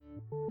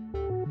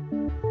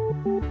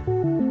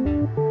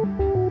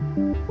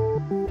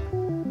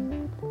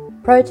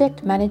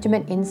Project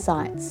Management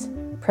Insights,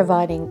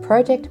 providing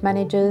project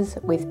managers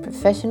with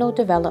professional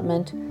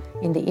development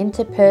in the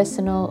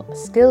interpersonal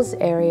skills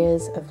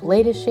areas of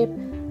leadership,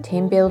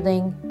 team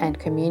building, and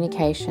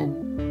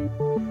communication.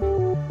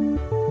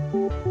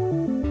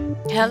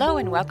 Hello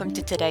and welcome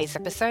to today's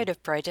episode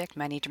of Project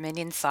Management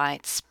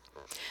Insights.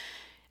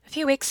 A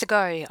few weeks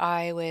ago,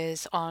 I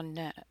was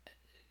on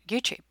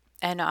YouTube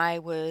and I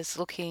was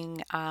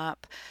looking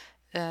up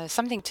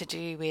something to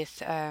do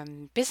with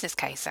business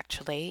case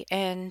actually,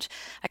 and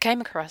I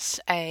came across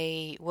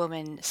a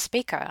woman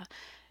speaker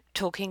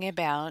talking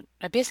about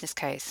a business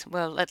case.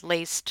 Well, at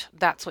least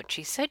that's what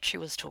she said she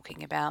was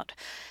talking about.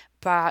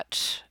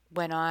 But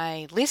when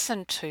I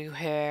listened to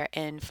her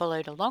and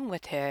followed along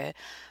with her,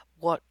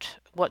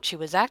 what she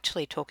was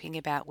actually talking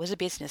about was a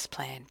business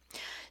plan.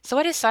 So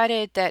I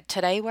decided that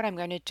today what I'm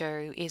going to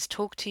do is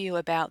talk to you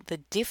about the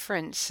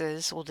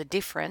differences, or the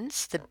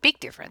big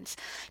difference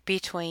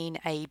between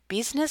a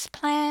business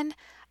plan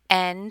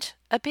and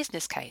a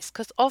business case,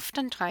 because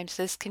oftentimes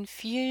there's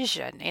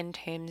confusion in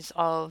terms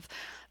of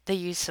the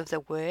use of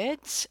the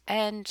words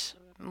and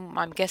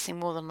I'm guessing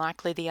more than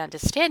likely the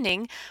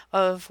understanding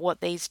of what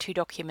these two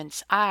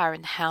documents are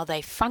and how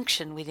they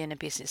function within a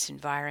business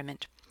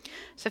environment.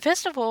 So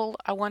first of all,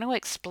 I want to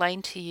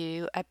explain to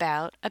you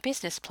about a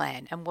business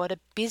plan and what a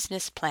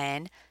business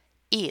plan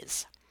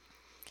is.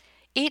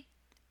 It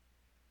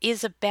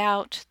is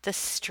about the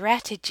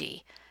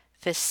strategy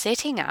for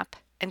setting up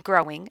and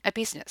growing a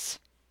business.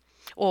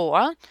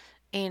 Or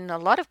in a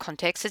lot of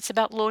contexts, it's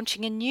about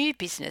launching a new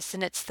business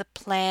and it's the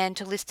plan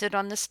to list it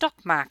on the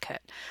stock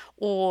market,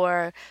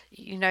 or,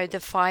 the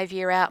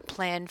 5-year out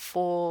plan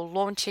for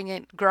launching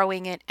it,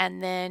 growing it,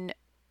 and then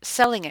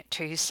selling it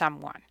to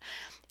someone.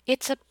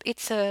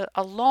 It's a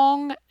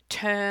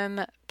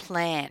long-term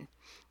plan.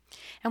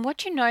 And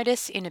what you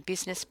notice in a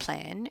business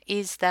plan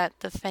is that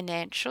the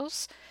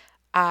financials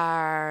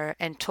are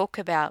and talk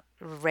about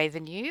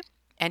revenue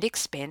and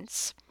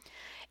expense,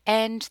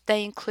 and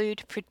they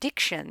include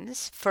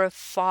predictions for a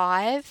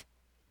 5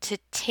 to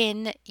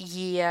 10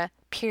 year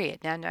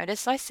period. Now,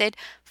 notice I said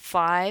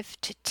 5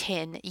 to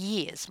 10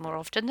 years. More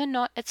often than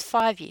not, it's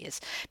 5 years,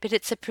 but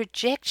it's a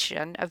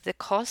projection of the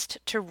cost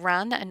to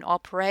run and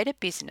operate a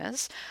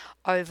business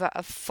over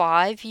a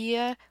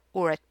 5-year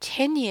or a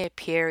 10-year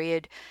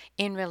period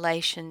in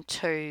relation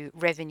to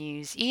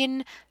revenues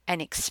in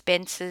and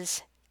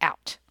expenses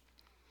out.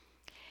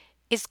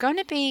 It's going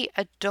to be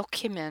a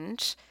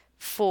document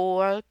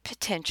for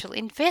potential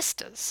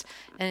investors.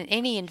 And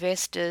any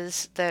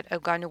investors that are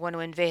going to want to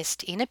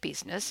invest in a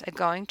business are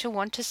going to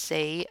want to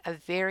see a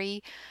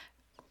very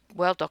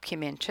well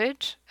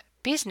documented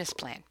business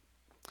plan.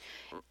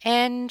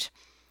 And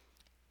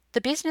the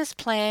business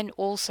plan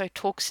also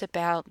talks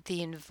about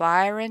the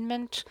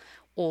environment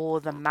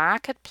or the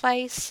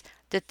marketplace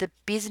that the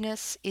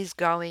business is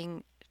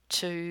going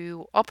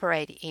to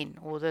operate in,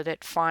 or that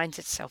it finds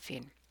itself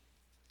in.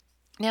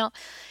 Now,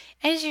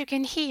 as you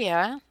can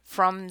hear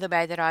from the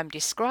way that I'm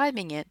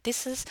describing it,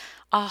 this is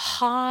a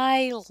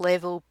high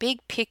level, big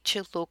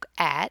picture look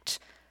at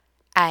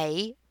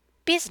a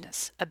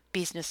business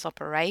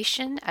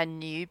operation, a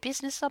new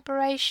business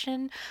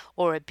operation,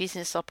 or a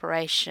business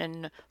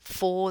operation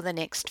for the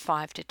next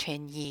 5 to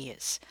 10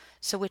 years.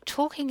 So we're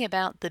talking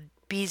about the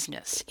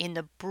business in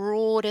the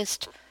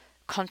broadest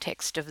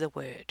context of the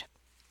word.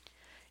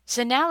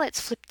 So now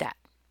let's flip that.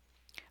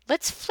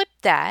 Let's flip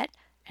that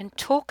and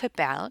talk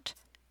about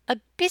a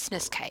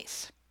business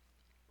case.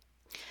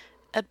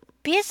 A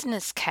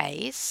business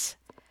case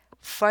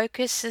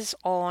focuses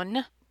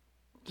on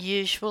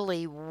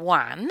usually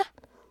one,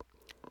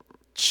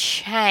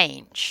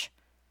 change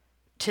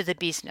to the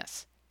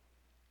business.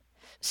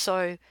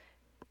 So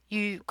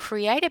you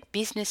create a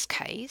business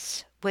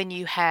case when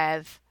you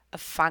have a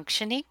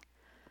functioning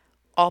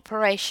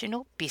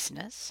operational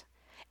business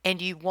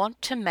and you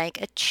want to make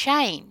a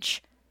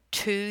change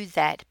to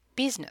that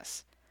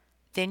business.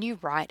 Then you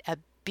write a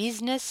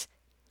business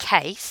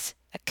case,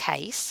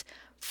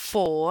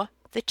 for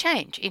the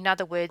change. In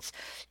other words,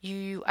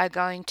 you are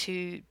going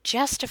to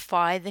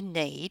justify the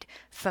need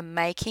for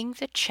making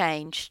the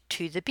change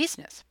to the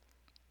business.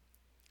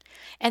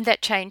 And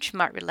that change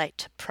might relate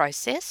to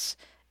process,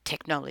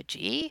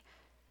 technology,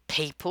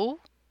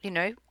 people,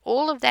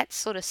 all of that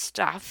sort of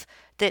stuff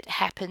that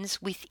happens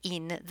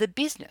within the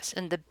business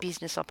and the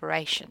business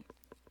operation.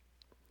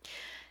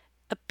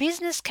 A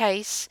business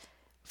case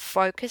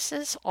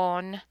focuses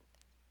on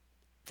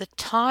the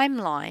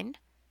timeline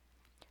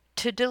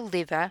to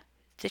deliver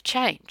the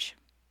change.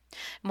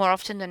 More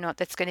often than not,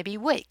 that's going to be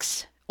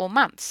weeks or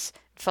months.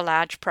 For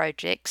large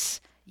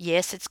projects,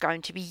 yes, it's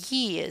going to be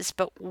years,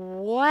 but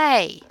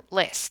way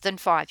less than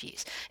 5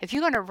 years. If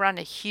you're going to run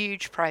a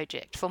huge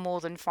project for more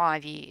than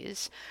 5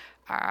 years,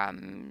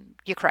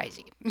 you're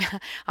crazy.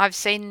 I've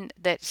seen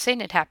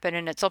it happen,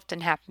 and it's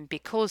often happened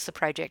because the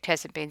project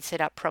hasn't been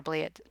set up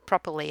properly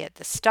at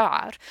the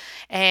start,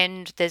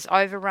 and there's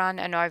overrun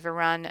and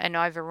overrun and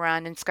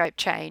overrun and scope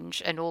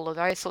change and all of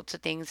those sorts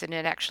of things, and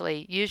it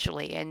actually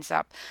usually ends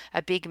up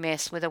a big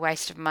mess with a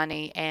waste of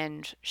money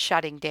and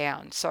shutting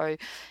down. So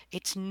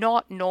it's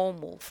not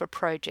normal for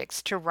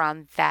projects to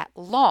run that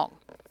long.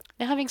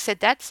 Now, having said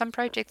that, some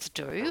projects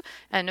do,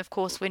 and of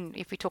course,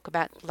 if we talk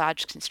about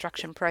large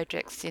construction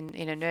projects in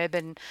an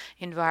urban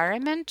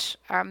environment,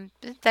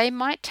 they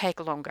might take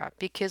longer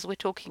because we're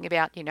talking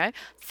about,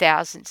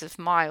 thousands of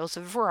miles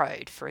of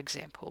road, for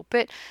example.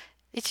 But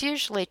it's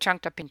usually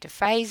chunked up into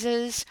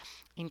phases,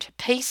 into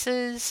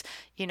pieces,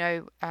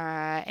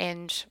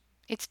 and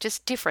it's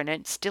just different.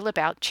 And it's still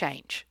about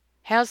change.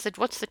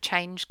 What's the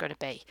change going to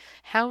be?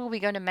 How are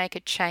we going to make a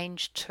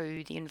change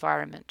to the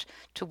environment,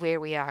 to where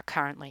we are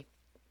currently?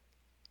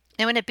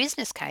 Now, in a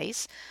business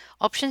case,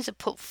 options are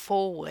put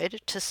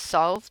forward to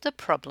solve the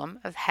problem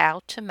of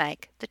how to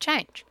make the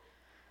change.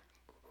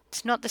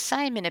 It's not the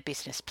same in a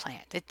business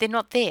plan. They're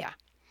not there.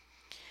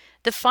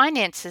 The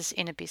finances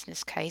in a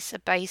business case are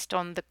based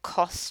on the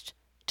cost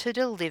to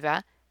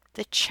deliver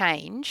the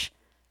change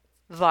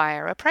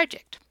via a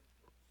project.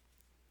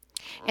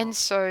 And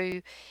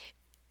so,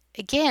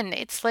 again,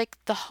 it's like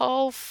the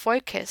whole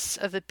focus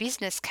of a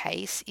business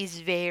case is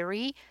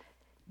very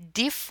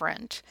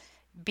different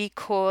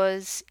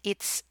because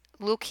it's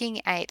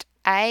looking at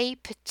a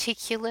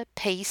particular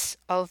piece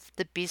of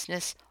the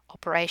business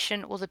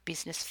operation or the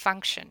business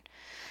function.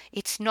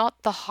 It's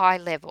not the high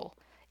level.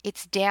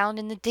 It's down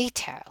in the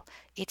detail.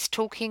 It's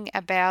talking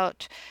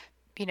about,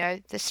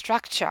 the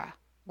structure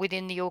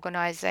within the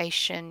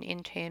organization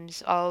in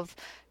terms of,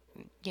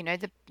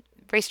 the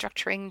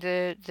restructuring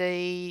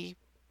the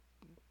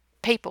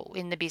people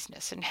in the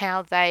business and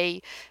how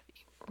they're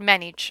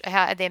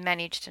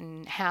managed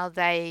and how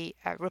they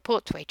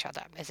report to each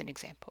other, as an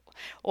example.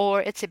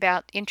 Or it's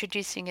about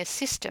introducing a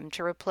system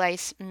to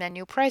replace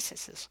manual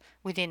processes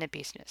within a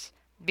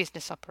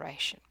business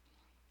operation.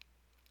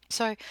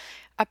 So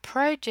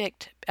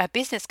a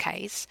business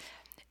case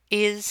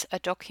is a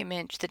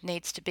document that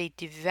needs to be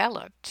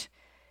developed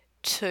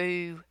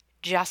to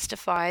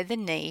justify the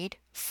need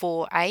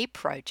for a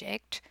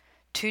project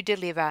to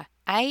deliver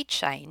a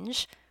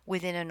change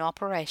within an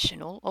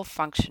operational or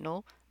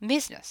functional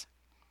business.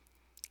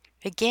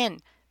 Again,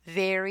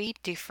 very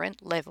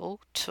different level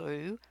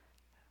to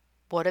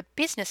what a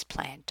business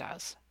plan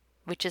does,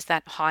 which is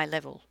that high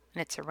level,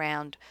 and it's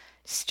around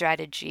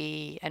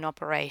strategy and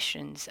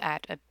operations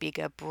at a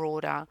bigger,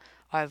 broader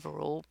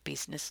overall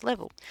business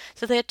level.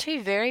 So they're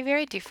two very,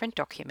 very different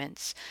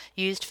documents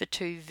used for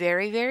two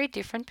very, very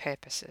different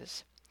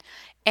purposes.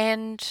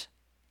 And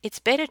it's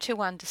better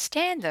to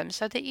understand them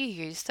so that you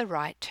use the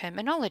right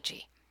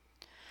terminology.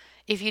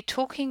 If you're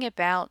talking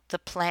about the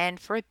plan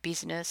for a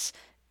business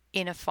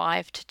in a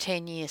 5 to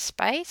 10 year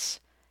space,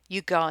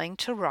 you're going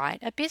to write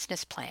a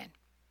business plan.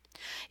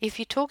 If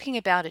you're talking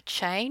about a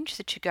change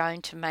that you're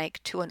going to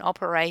make to an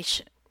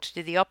operation,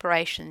 to the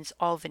operations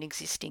of an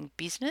existing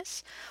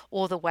business,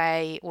 or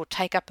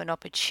take up an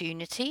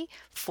opportunity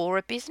for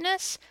a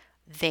business,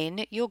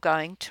 then you're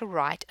going to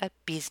write a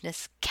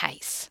business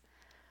case.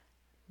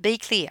 Be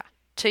clear.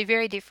 Two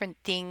very different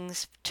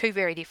things, two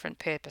very different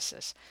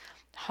purposes.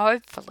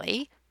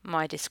 Hopefully,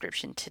 my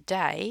description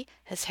today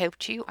has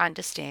helped you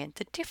understand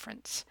the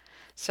difference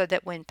so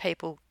that when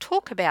people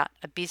talk about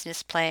a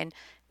business plan,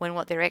 when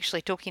what they're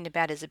actually talking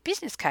about is a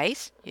business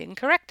case, you can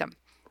correct them,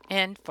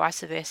 and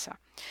vice versa.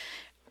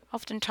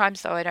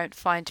 Oftentimes, though, I don't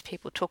find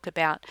people talk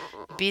about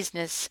they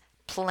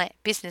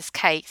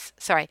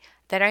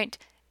don't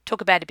talk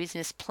about a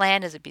business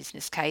plan as a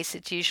business case.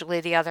 It's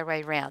usually the other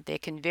way around. They're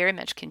very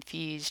much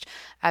confused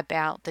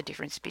about the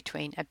difference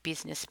between a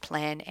business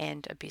plan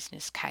and a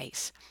business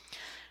case.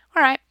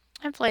 All right,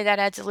 hopefully that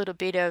adds a little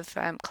bit of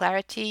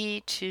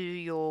clarity to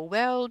your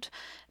world.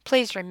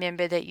 Please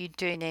remember that you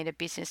do need a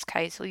business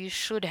case, or you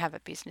should have a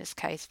business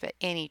case for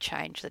any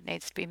change that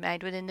needs to be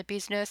made within the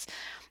business.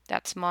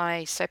 That's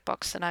my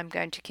soapbox that I'm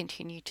going to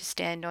continue to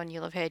stand on.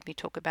 You'll have heard me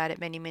talk about it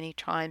many, many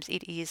times.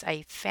 It is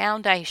a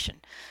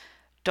foundation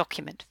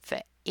document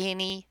for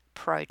any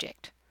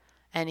project,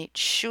 and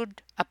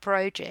a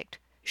project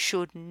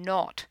should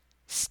not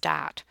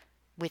start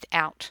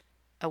without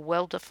a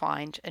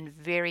well-defined and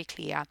very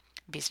clear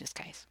business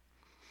case.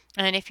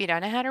 And if you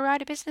don't know how to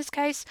write a business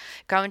case,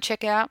 go and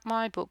check out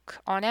my book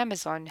on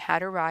Amazon, How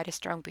to Write a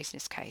Strong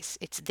Business Case.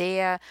 It's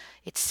there.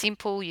 It's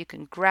simple. You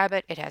can grab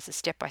it. It has a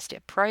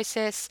step-by-step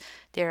process.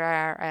 There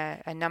are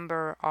a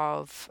number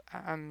of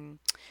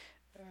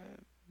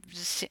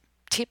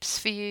tips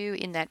for you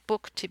in that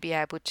book to be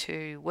able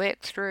to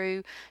work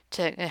through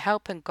to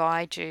help and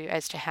guide you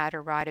as to how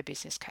to write a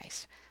business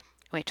case.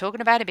 We're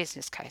talking about a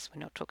business case.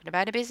 We're not talking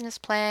about a business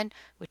plan.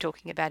 We're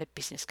talking about a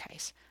business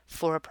case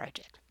for a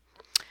project.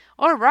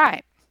 All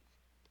right.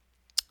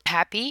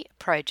 Happy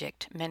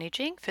project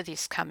managing for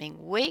this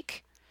coming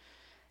week.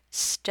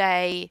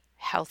 Stay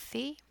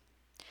healthy.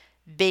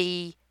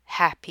 Be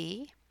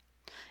happy.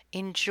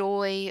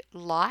 enjoy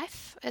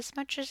life as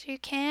much as you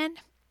can,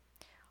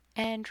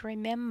 and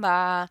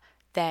remember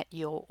that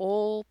you're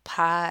all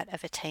part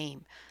of a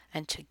team,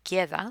 and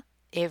together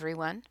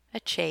everyone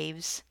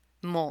achieves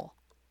more.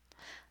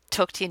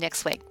 Talk to you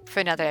next week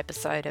for another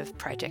episode of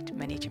Project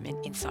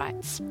Management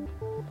Insights.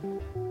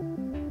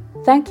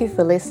 Thank you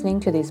for listening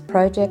to this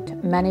Project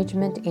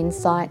Management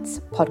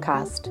Insights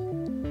podcast.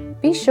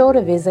 Be sure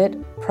to visit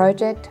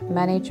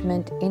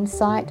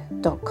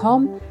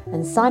projectmanagementinsight.com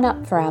and sign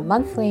up for our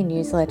monthly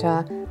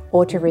newsletter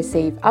or to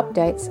receive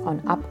updates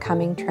on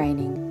upcoming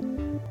training.